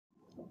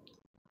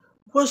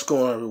What's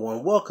going on,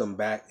 everyone? Welcome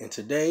back. And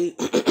today,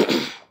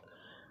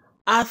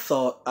 I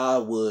thought I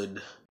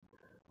would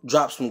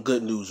drop some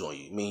good news on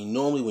you. I mean,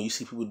 normally when you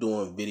see people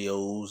doing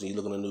videos and you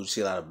look on the news, you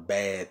see a lot of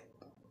bad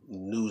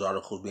news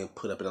articles being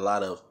put up and a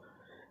lot of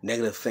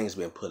negative things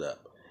being put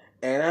up.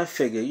 And I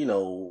figure,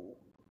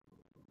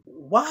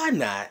 why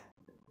not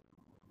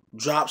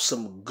drop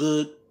some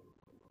good,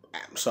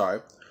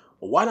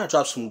 why not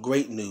drop some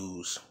great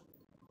news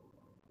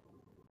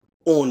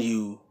on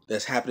you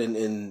that's happening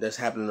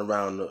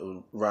around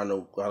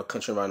the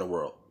country, around the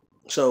world.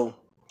 So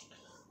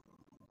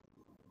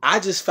I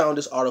just found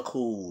this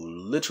article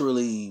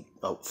literally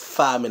about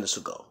 5 minutes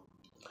ago.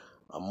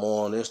 I'm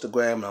on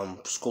Instagram and I'm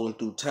scrolling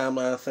through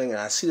timeline thing and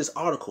I see this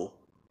article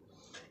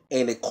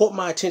and it caught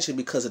my attention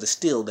because of the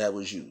still that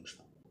was used.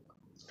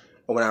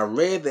 And when I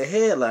read the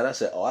headline, I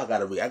said, "Oh, I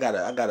gotta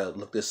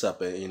look this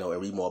up and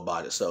and read more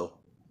about it." So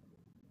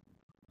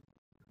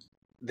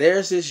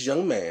there's this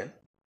young man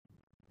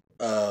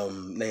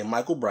named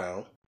Michael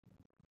Brown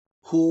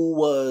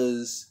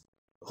who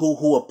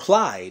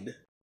applied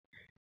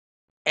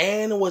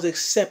and was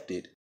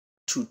accepted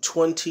to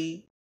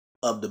 20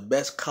 of the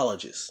best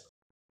colleges.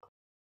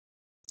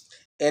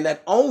 And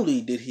not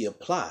only did he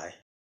apply,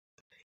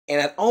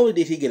 and not only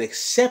did he get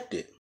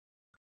accepted,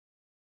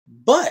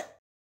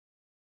 but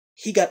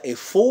he got a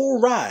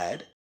full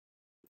ride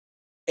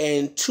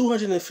and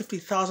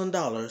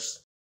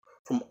 $250,000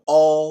 from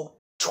all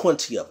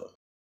 20 of them.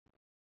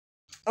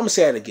 I'm going to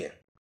say it again.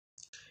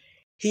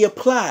 He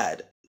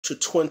applied to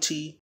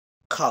 20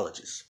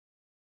 colleges.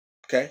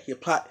 Okay? He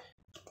applied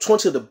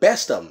 20 of the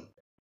best of them.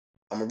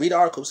 I'm going to read the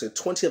article. It said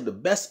 20 of the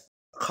best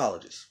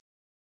colleges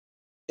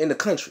in the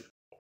country.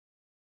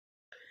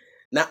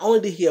 Not only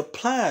did he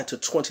apply to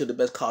 20 of the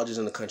best colleges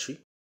in the country,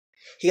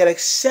 he got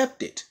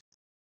accepted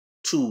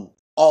to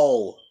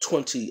all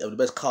 20 of the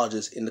best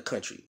colleges in the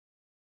country.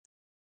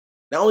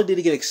 Not only did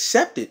he get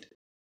accepted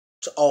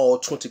to all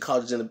 20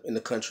 colleges in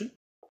the country,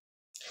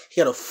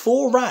 he had a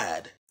full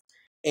ride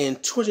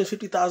and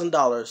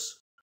 $250,000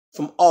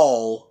 from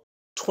all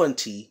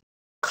 20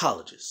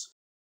 colleges.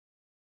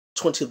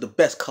 20 of the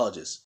best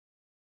colleges.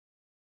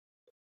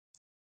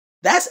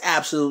 That's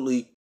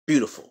absolutely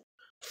beautiful.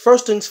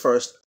 First things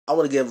first, I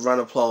want to give a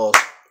round of applause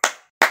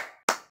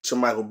to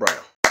Michael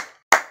Brown.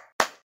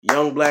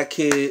 Young black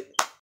kid,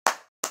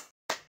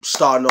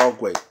 starting off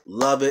great.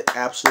 Love it.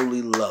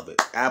 Absolutely love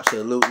it.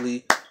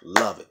 Absolutely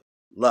love it.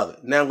 Love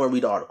it. Now I'm going to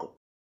read the article.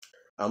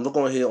 I'm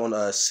looking on here on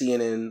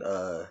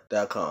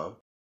CNN.com.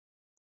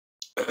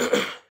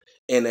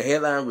 And the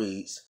headline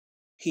reads,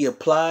 he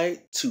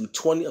applied to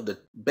 20 of the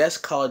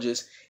best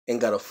colleges and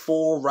got a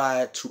full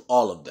ride to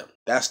all of them.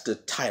 That's the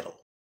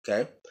title.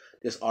 Okay.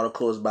 This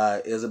article is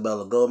by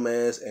Isabella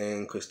Gomez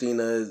and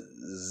Christina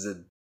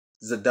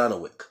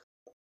Zdanowic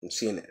from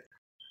CNN.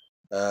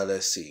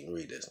 Let's see.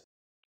 Read this.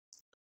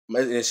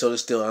 And so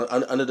it's still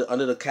under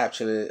the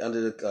caption,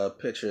 under the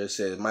picture, it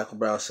says Michael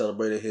Brown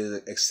celebrated his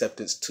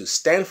acceptance to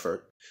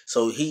Stanford.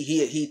 So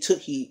he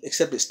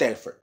accepted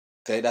Stanford.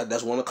 Okay,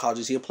 that's one of the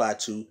colleges he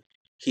applied to.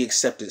 He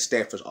accepted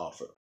Stanford's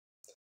offer.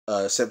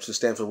 Accepted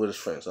Stanford with his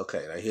friends.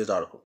 Okay, now here's the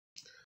article.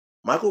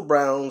 Michael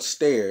Brown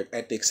stared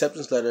at the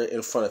acceptance letter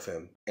in front of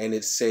him, and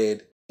it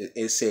said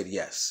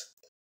yes.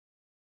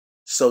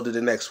 So did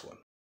the next one,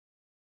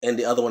 and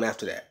the other one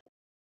after that.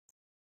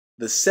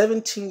 The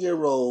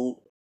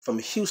 17-year-old from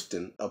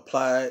Houston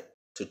applied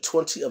to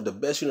 20 of the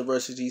best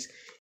universities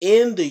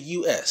in the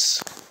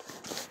U.S.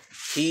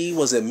 He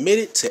was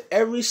admitted to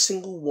every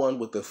single one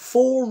with a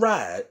full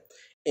ride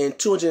and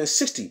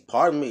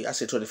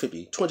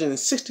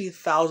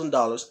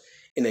 $260,000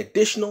 in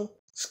additional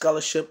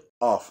scholarship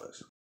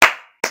offers.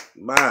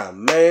 My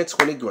man,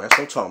 20 grand, that's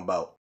what I'm talking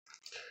about.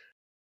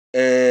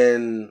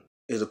 And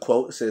here's a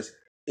quote. It says,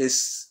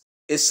 it's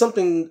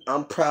something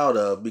I'm proud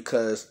of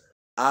because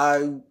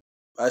I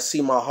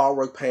see my hard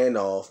work paying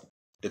off,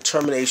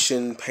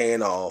 determination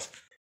paying off,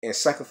 and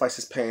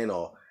sacrifices paying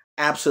off.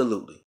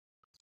 Absolutely.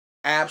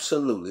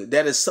 Absolutely.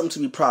 That is something to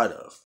be proud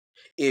of.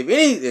 If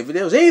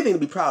there was anything to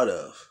be proud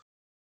of,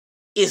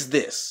 it's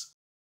this.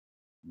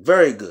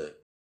 Very good.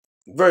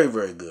 Very,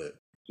 very good.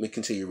 Let me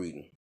continue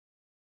reading.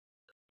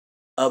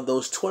 Of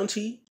those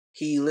 20,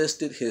 he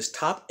listed his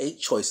top 8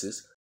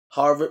 choices: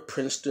 Harvard,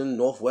 Princeton,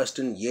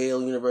 Northwestern,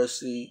 Yale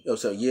University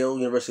of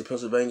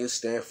Pennsylvania,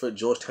 Stanford,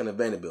 Georgetown, and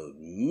Vanderbilt.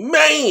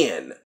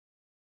 Man!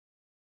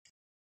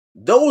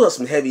 Those are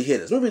some heavy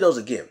hitters. Let me read those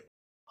again.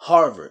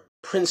 Harvard,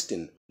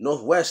 Princeton,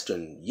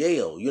 Northwestern,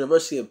 Yale,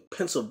 University of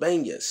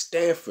Pennsylvania,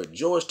 Stanford,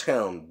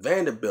 Georgetown,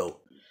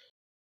 Vanderbilt.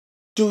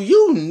 Do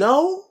you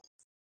know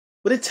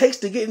what it takes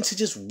to get into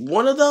just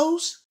one of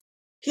those?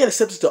 He had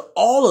accepted to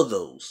all of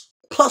those,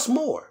 plus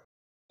more.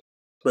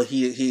 But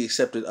he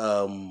accepted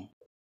what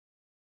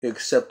did I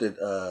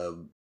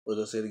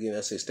say it again?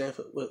 I say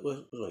Stanford. What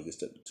do I get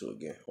accepted to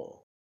again? Hold on.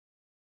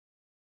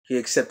 He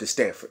accepted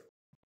Stanford.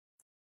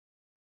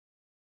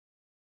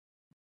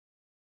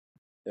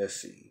 Let's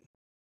see.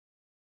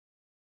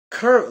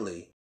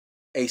 Currently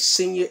a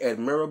senior at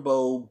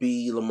Maribel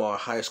B. Lamar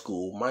High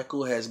School,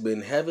 Michael has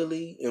been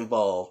heavily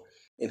involved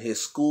in his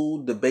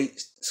school's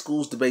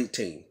debate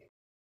team.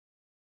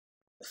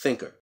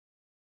 Thinker.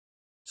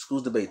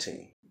 School's debate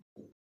team.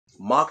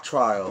 Mock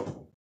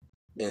trial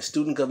in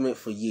student government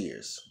for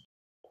years.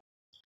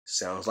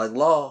 Sounds like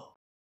law.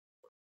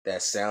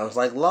 That sounds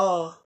like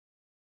law.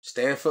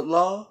 Stanford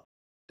law.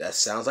 That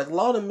sounds like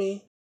law to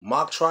me.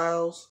 Mock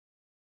trials.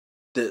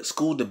 The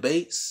school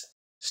debates.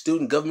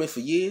 Student government for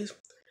years.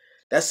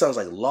 That sounds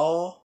like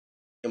law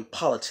and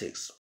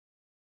politics.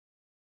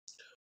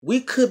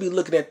 We could be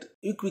looking at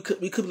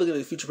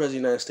the future president of the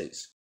United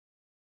States.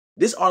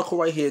 This article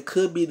right here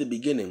could be the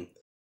beginning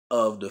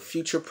of the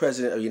future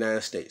president of the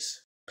United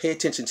States. Pay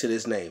attention to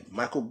this name,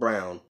 Michael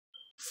Brown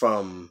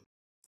from.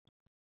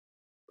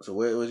 So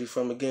where was he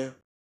from again?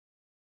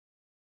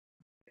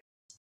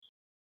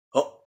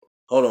 Oh,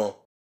 hold on.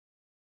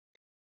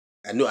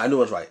 I knew I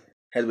was right.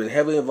 Has been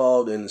heavily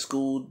involved in the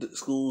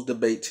school's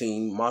debate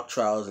team, mock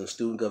trials, and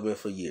student government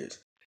for years.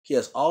 He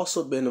has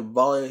also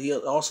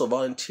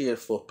volunteered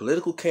for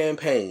political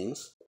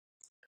campaigns,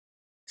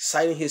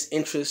 citing his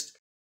interest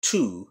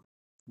to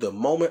the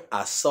moment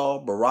I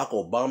saw Barack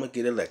Obama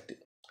get elected.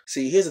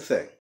 See, here's the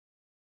thing.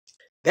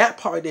 That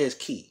part there is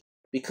key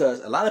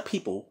because a lot of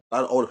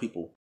older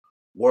people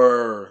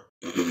were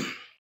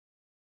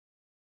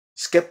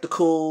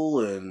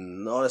skeptical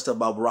and all that stuff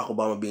about Barack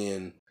Obama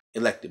being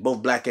elected,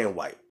 both black and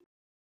white.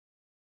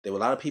 There were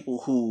a lot of people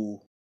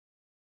who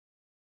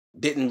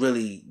didn't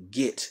really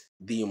get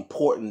the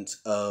importance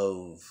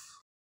of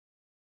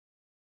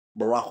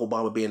Barack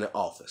Obama being in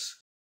office.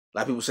 A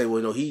lot of people say,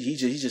 well, no, he's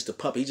just a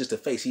puppet. He's just a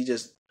face.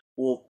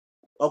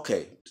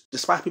 Okay.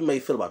 Despite people may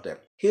feel about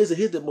that. Here's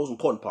the most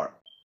important part.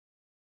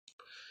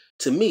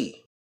 To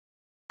me,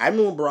 I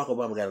remember when Barack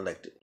Obama got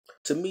elected.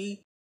 To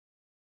me,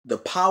 the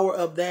power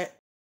of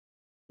that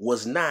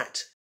was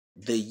not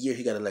the year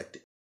he got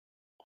elected.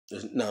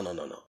 No.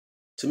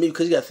 To me,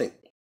 because you got to think,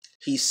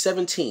 he's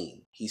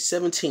 17. He's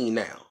 17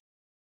 now.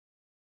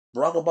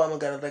 Barack Obama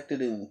got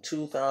elected in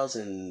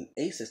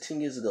 2008, that's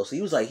 10 years ago. So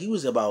he was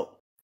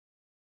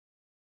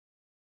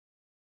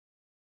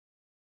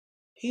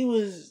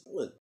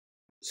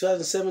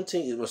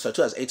 2017,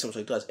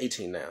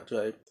 2018 now.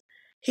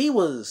 He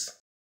was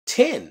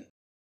 10.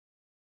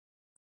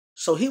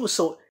 So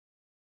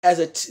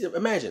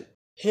imagine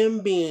him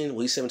being,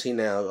 he's 17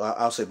 now,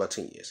 I'll say about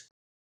 10 years.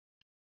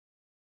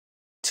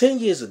 10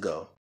 years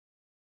ago,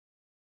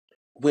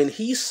 when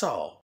he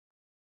saw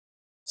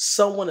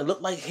someone that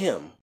looked like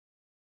him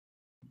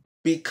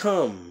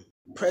become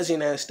president of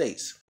the United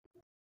States.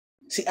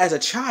 See, as a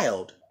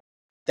child,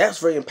 that's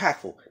very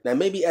impactful. Now,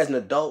 maybe as an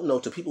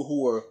adult, to people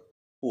who were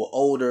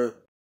older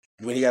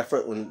when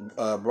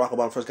Barack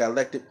Obama first got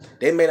elected,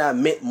 they may not have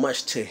meant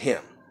much to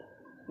him.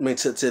 I mean,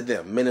 to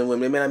them, men and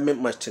women, it may not have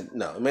meant much it may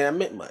not have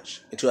meant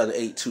much in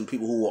 2008 to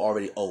people who were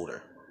already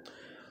older.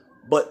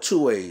 But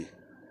to a 8,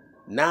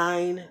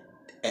 9,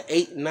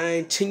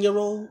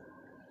 10-year-old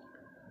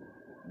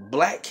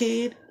black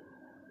kid,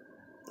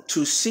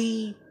 to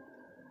see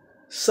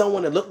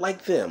someone that looked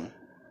like them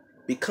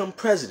become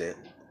president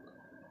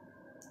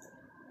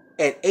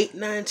at 8,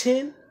 9,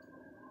 10,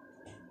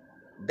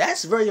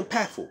 that's very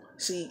impactful.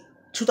 See,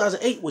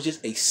 2008 was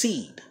just a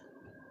seed.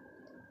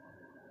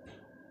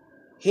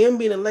 Him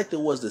being elected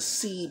was the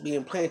seed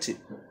being planted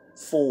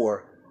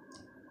for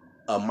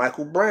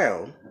Michael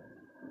Brown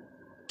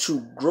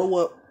to grow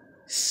up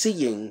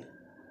seeing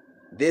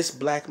this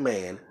black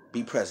man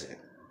be president.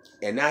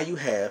 And now you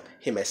have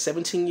him at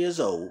 17 years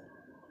old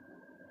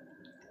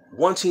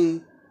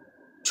wanting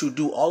to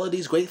do all of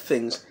these great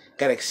things,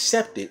 got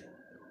accepted.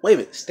 Wait a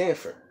minute,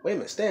 Stanford.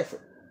 Isn't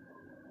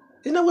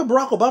that where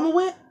Barack Obama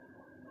went?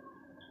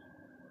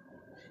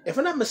 If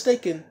I'm not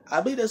mistaken,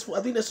 I think that's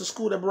the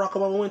school that Barack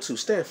Obama went to,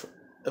 Stanford.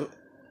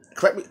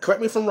 Correct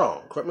me if I'm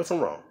wrong.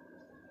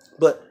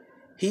 But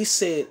he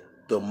said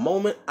the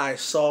moment I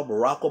saw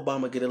Barack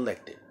Obama get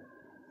elected,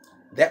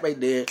 that right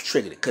there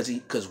triggered it.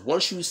 Because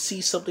once you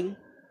see something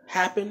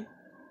happen,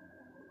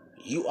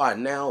 you are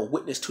now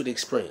witness to the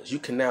experience. You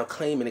can now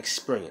claim an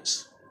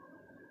experience.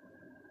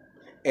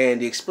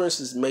 And the experience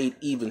is made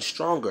even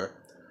stronger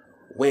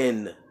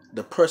when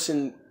the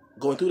person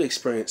going through the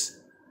experience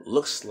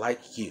looks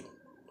like you.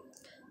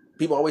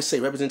 People always say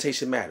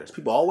representation matters.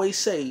 People always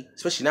say,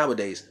 especially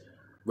nowadays,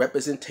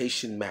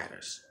 representation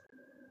matters.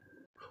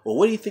 Well,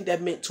 what do you think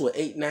that meant to an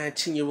 8, 9,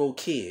 10-year-old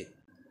kid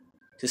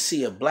to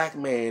see a black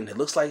man that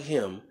looks like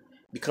him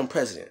become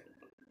president?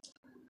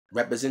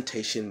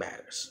 Representation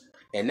matters.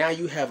 And now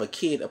you have a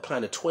kid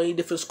applying to 20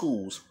 different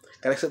schools,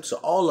 got accepted to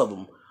all of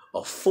them,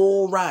 a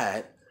full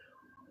ride,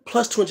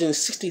 plus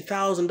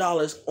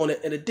 $260,000 on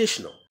an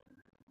additional.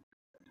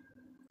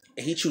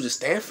 And he chooses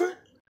Stanford?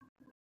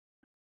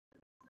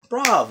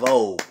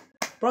 Bravo,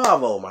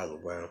 Michael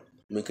Brown.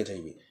 Let me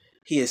continue.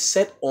 He is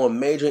set on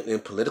majoring in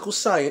political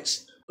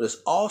science, but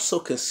is also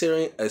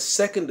considering a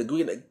second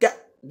degree in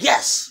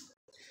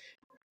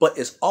but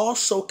is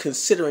also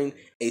considering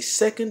a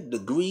second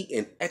degree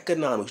in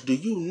economics. Do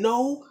you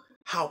know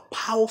how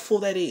powerful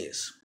that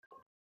is?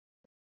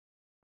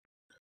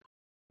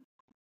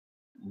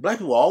 Black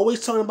people are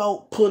always talking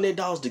about pulling their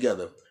dollars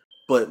together,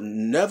 but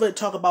never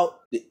talk about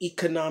the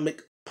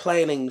economic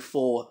planning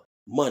for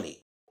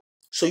money.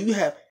 So you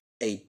have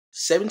a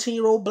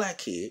 17-year-old black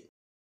kid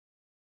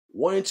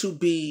wanting to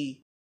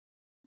be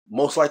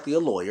most likely a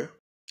lawyer.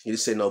 He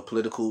just said no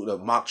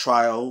mock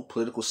trial,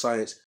 political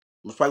science.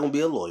 Was probably gonna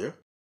be a lawyer.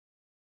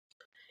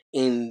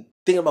 And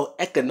thinking about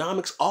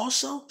economics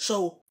also.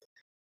 So,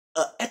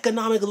 an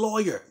economic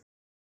lawyer.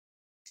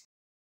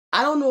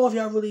 I don't know if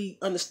y'all really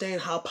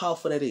understand how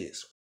powerful that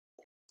is.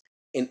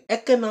 An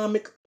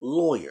economic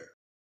lawyer.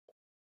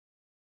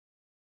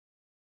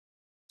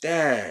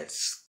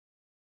 That's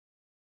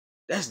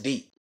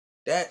deep.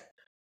 That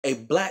a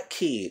black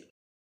kid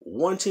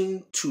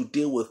wanting to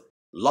deal with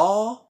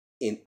law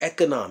and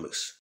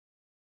economics.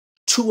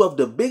 Two of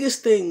the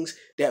biggest things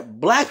that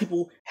black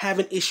people have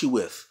an issue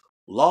with.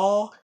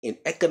 Law and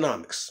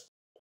economics.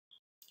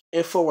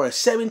 And for a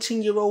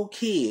 17-year-old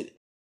kid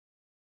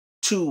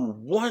to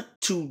want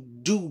to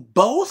do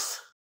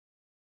both?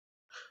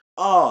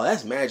 Oh,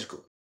 that's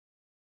magical.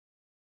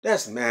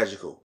 That's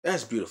magical.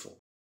 That's beautiful.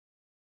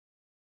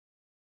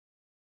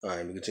 All right,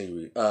 let me continue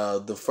reading.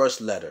 The first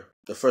letter.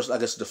 The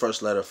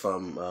first letter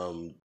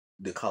from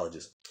the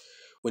colleges.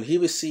 When he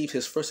received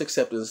his first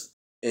acceptance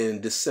in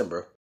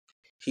December,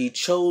 he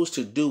chose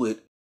to do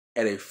it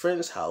at a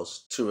friend's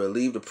house to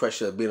relieve the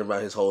pressure of being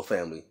around his whole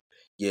family.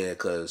 Yeah,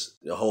 because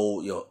your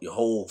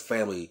whole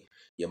family,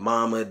 your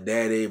mama,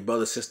 daddy,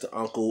 brother, sister,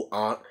 uncle,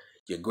 aunt,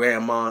 your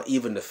grandma,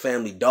 even the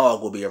family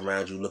dog will be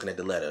around you looking at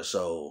the letter.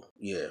 So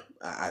yeah,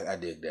 I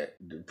dig that.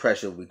 The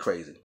pressure will be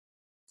crazy.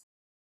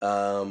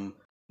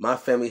 My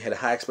family had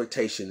high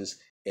expectations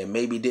and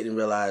maybe didn't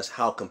realize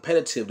how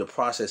competitive the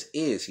process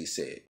is, he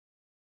said.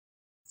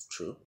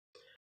 True.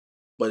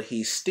 But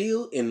he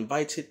still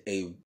invited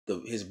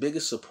his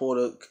biggest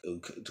supporter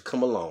to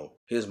come along,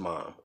 his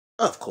mom.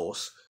 Of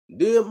course.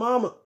 Dear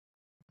mama.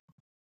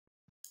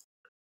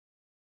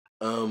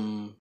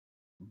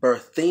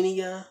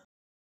 Berthenia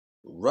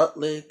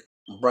Rutledge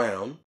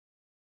Brown,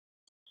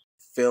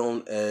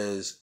 filmed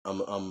as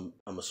I'm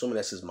assuming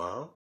that's his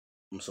mom.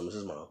 I'm assuming it's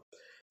his mom.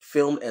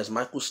 Filmed as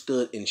Michael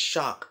stood in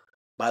shock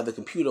by the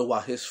computer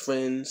while his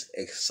friends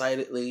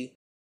excitedly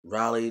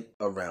rallied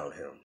around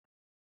him.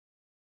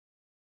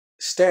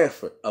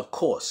 Stanford, of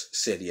course,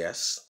 said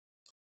yes.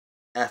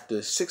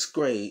 After sixth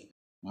grade,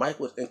 Mike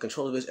was in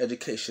control of his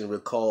education,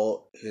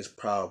 recalled his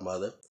proud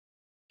mother.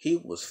 He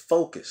was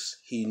focused.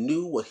 He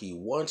knew what he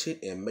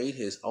wanted and made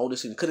his own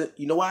decision.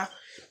 You know why?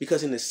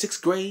 Because in the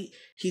sixth grade,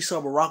 he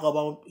saw Barack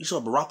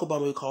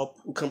Obama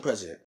become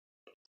president.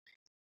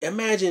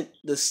 Imagine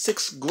the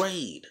sixth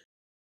grade.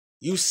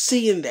 You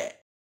seeing that.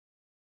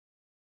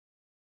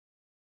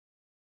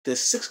 The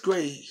sixth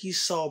grade, he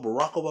saw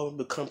Barack Obama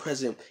become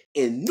president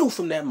and knew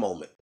from that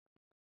moment,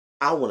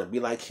 I want to be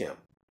like him.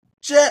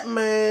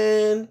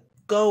 Jetman,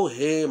 go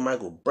ahead,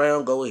 Michael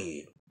Brown, go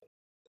ahead.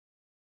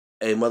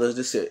 A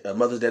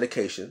mother's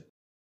dedication.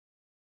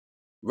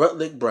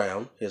 Rutledge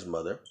Brown, his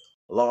mother,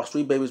 lost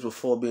 3 babies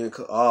before being.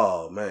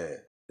 Oh man,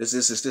 this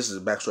is a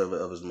backstory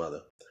of his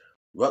mother.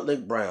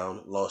 Rutledge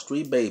Brown lost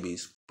 3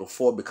 babies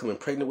before becoming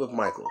pregnant with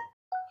Michael.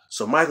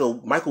 So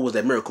Michael was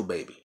that miracle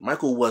baby.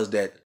 Michael was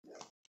that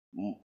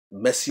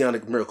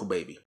messianic miracle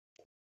baby.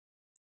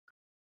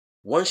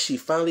 Once she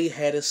finally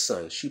had a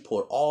son, she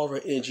poured all of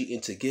her energy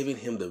into giving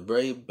him the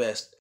very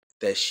best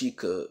that she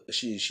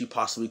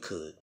possibly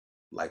could,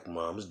 like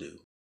moms do.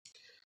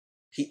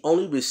 He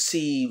only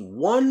received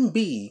 1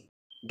 B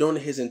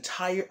during his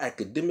entire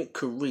academic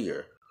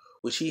career,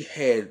 which he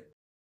said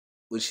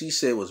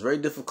was very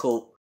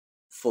difficult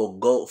for a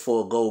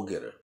goal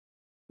getter.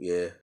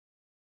 Yeah,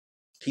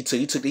 he took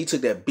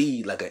that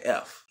B like an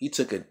F. He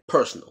took it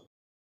personal.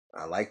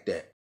 I like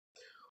that.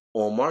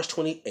 On March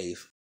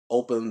 28th,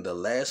 opened the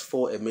last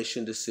 4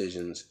 admission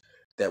decisions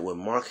that would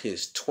mark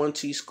his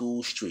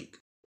 20-school streak.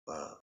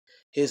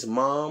 His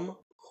mom,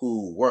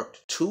 who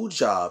worked 2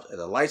 jobs as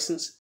a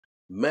licensed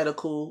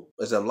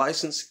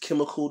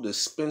chemical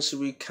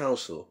dispensary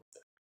counsel,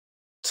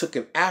 took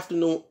an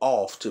afternoon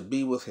off to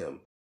be with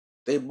him.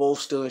 They both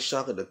still in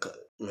shock at the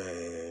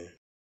man.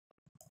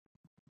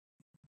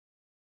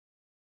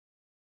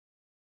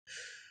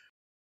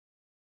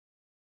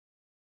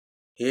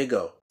 Here you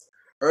go.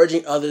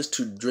 Urging others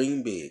to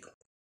dream big.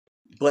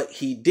 But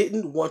he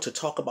didn't want to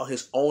talk about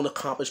his own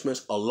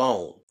accomplishments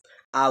alone.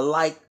 I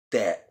like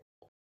that.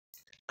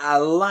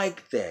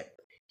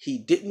 He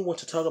didn't want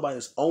to talk about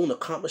his own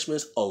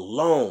accomplishments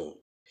alone.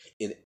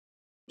 And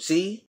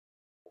see,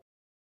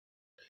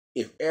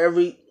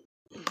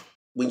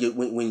 when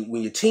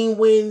your team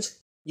wins,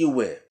 you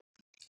win.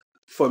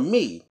 For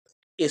me,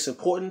 it's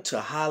important to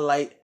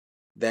highlight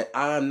that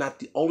I am not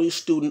the only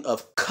student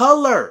of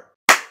color.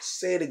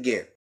 Say it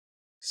again.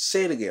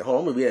 Hold on,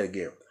 I'm gonna read that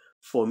again.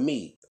 For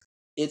me,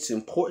 it's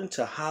important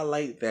to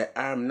highlight that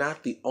I am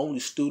not the only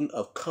student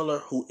of color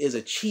who is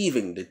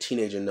achieving, the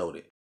teenager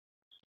noted.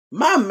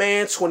 My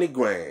man, 20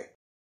 grand.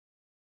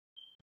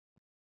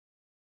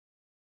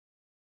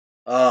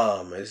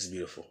 Oh man, this is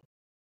beautiful.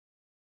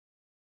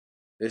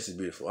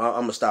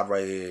 I'm gonna stop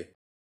right here,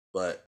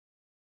 but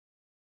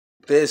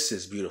this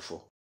is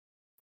beautiful.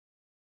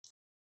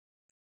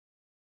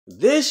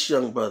 This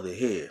young brother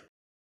here,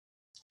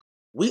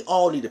 we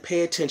all need to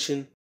pay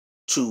attention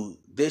to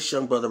this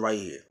young brother right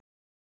here.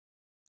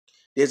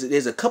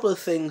 There's a couple of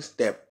things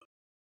that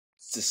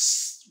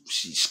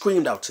she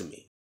screamed out to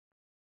me.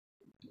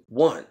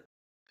 One,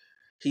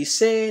 he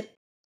said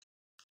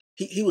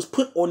he was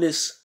put on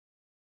this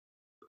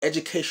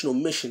educational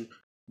mission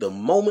the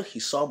moment he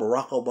saw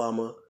Barack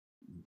Obama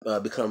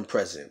become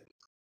president.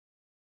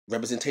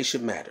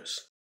 Representation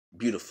matters.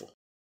 Beautiful.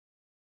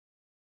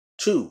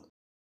 Two,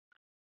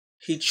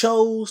 he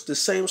chose the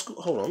same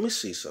school. Hold on, let me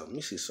see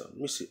something.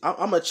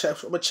 I'm gonna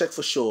check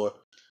for sure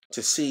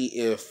to see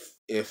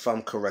if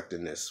I'm correct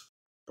in this.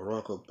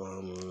 Barack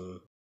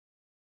Obama.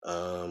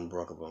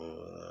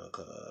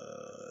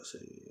 Let's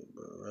see,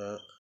 Barack.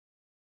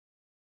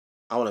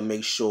 I want to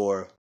make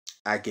sure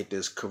I get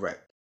this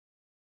correct.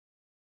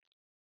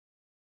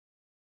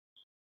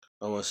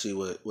 I want to see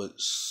what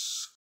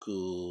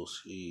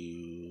schools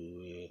he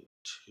went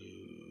to,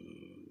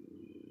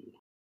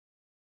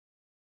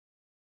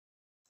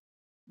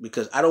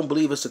 because I don't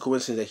believe it's a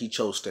coincidence that he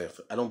chose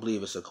Stanford. I don't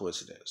believe it's a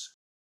coincidence.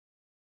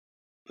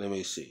 Let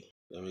me see.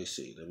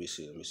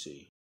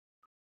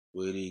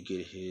 Where did he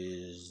get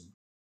his?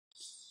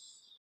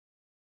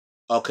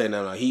 Okay,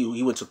 no.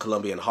 He went to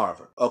Columbia and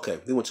Harvard. Okay,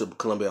 he went to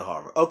Columbia and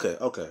Harvard. Okay.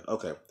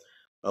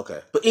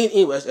 But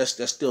anyway,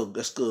 that's still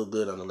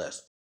good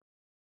nonetheless.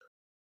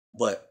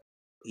 But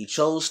he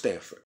chose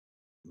Stanford.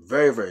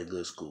 Very, very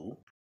good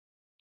school.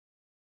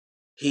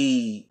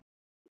 He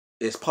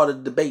is part of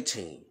the debate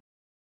team.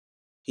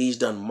 He's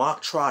done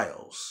mock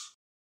trials.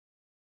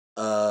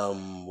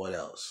 What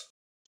else?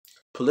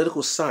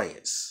 Political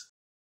science.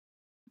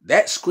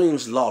 That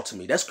screams law to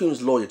me. That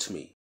screams lawyer to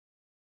me.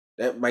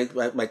 That might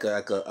like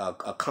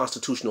a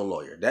constitutional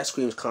lawyer. That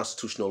screams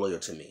constitutional lawyer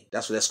to me.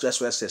 That's what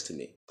that says to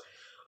me.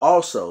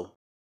 Also,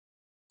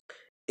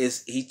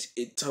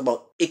 it talk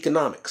about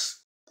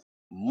economics,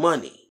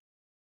 money.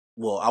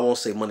 Well, I won't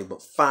say money,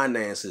 but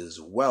finances,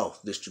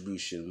 wealth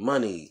distribution,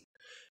 money.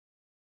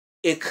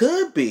 It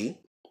could be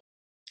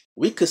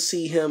we could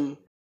see him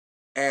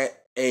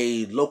at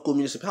a local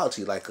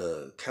municipality, like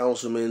a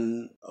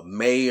councilman, a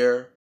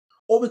mayor,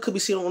 or we could be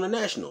seeing him on the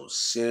national,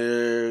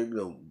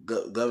 senator,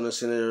 governor,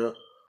 senator,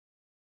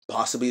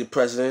 possibly the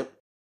president.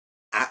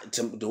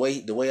 The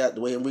way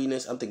I'm reading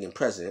this, I'm thinking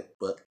president,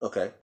 but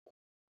okay.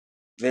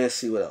 Then let's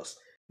see what else.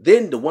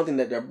 Then the one thing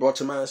that brought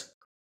to mind is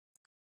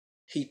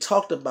he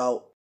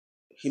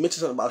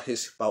mentioned something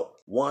about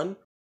one,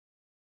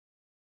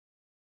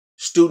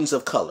 students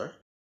of color.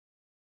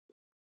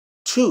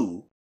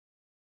 Two,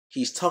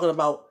 he's talking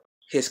about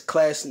his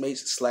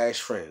classmates /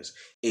 friends.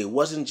 It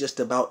wasn't just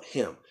about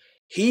him.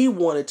 He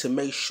wanted to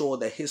make sure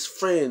that his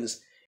friends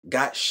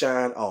got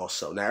shine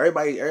also. Now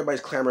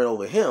everybody's clamoring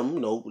over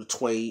him, the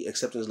 20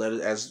 acceptance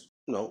letters as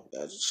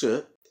as it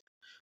should.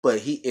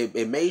 But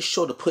it made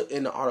sure to put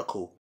in the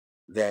article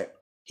that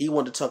he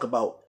wanted to talk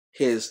about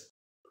his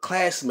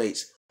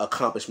classmates'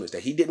 accomplishments,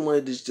 that he didn't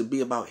want it to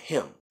be about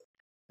him.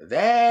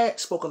 That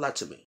spoke a lot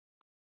to me.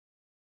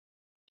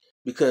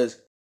 Because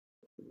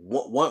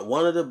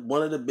one of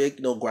the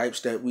big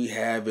gripes that we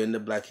have in the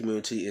black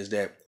community is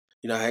that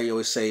how you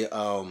always say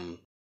when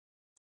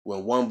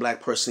one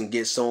black person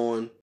gets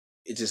on,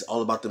 it's just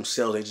all about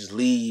themselves. They just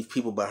leave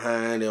people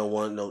behind. They don't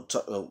want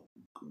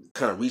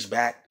kind of reach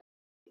back.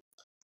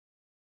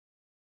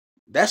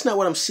 That's not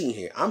what I'm seeing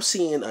here. I'm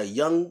seeing a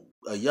young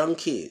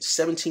kid,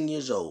 17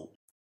 years old,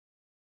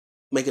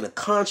 making a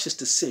conscious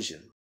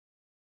decision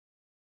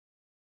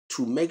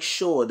to make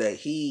sure that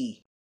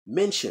he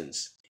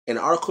mentions an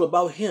article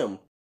about him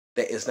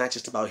that is not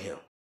just about him.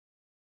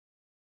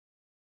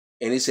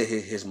 And he said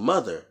his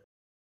mother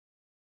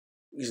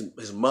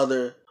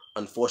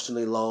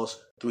unfortunately lost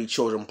 3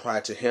 children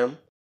prior to him,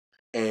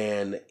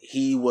 and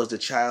he was the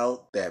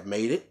child that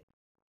made it.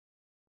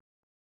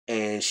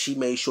 And she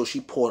made sure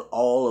she poured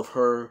all of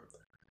her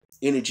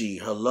energy,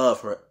 her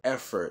love, her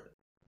effort,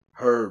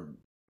 her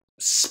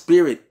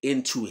spirit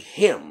into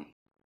him.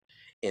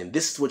 And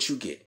this is what you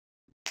get.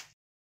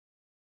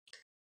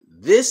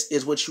 This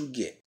is what you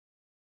get.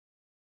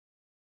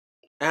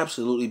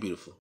 Absolutely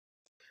beautiful.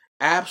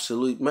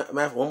 Absolutely.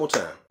 One more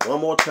time.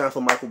 One more time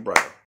for Michael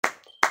Brown.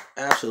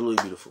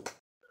 Absolutely beautiful.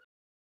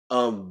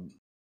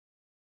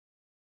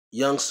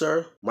 Young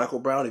sir, Michael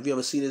Brown, if you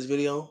ever see this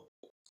video,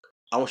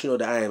 I want you to know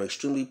that I am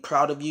extremely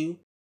proud of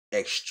you.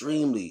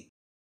 Extremely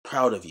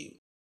proud of you.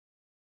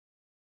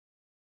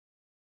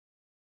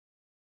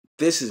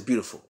 This is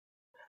beautiful.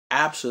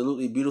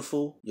 Absolutely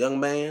beautiful, young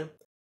man.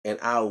 And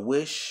I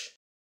wish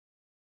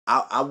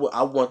I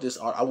want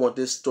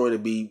this story to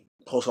be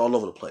posted all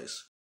over the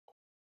place.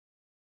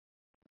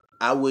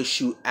 I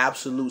wish you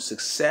absolute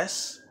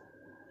success.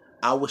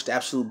 I wish the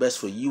absolute best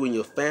for you and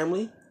your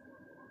family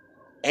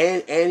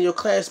and your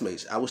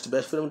classmates. I wish the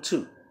best for them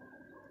too.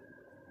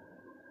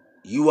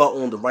 You are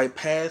on the right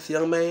path,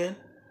 young man.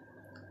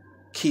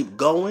 Keep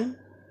going.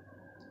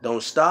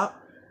 Don't stop.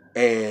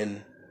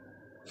 And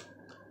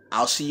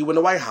I'll see you in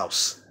the White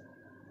House.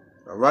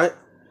 All right?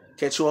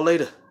 Catch you all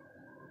later.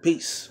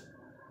 Peace.